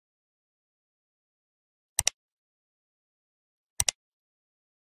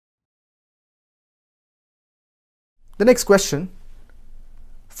The next question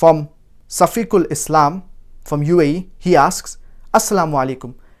from Safiqul Islam from UAE, he asks, Assalamu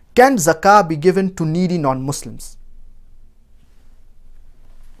alaikum, can zakah be given to needy non-Muslims?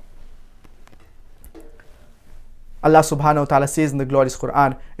 Allah subhanahu wa ta'ala says in the glorious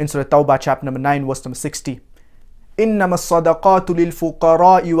Quran in Surah Tawbah chapter number 9 verse number 60, إنما الصدقات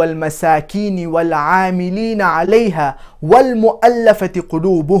للفقراء والمساكين والعاملين عليها والمؤلفة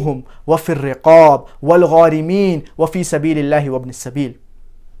قلوبهم وفي الرقاب والغارمين وفي سبيل الله وابن السبيل.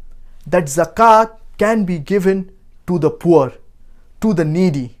 That zakat can be given to the poor, to the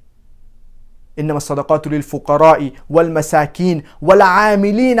needy. إنما الصدقات للفقراء والمساكين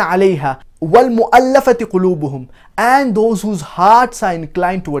والعاملين عليها والمؤلفة قلوبهم, and those whose hearts are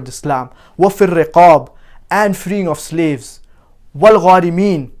inclined toward Islam, وفي الرقاب, and freeing of slaves,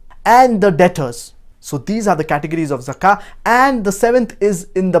 والغارمين, and the debtors. So these are the categories of zakah, and the seventh is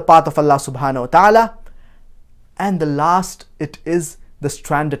in the path of Allah subhanahu wa ta'ala, and the last it is the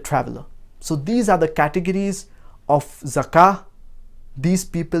stranded traveler. So these are the categories of zakah. These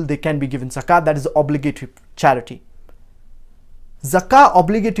people, they can be given zakah, that is obligatory charity. Zakah,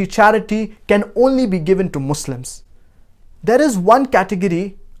 obligatory charity, can only be given to Muslims. There is one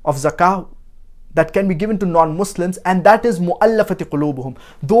category of zakah that can be given to non-Muslims, and that is mu'allafati qulubuhum,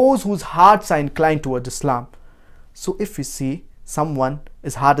 those whose hearts are inclined towards Islam. So if we see someone,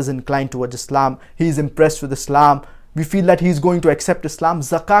 his heart is inclined towards Islam, he is impressed with Islam, we feel that he is going to accept Islam,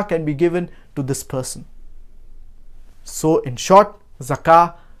 zakah can be given to this person. So in short,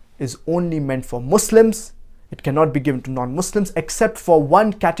 zakah is only meant for Muslims. It cannot be given to non-Muslims except for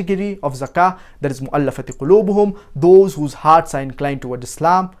one category of zakah, that is mu'allafati qulubuhum, those whose hearts are inclined towards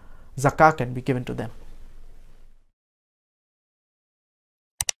Islam. Zakah can be given to them.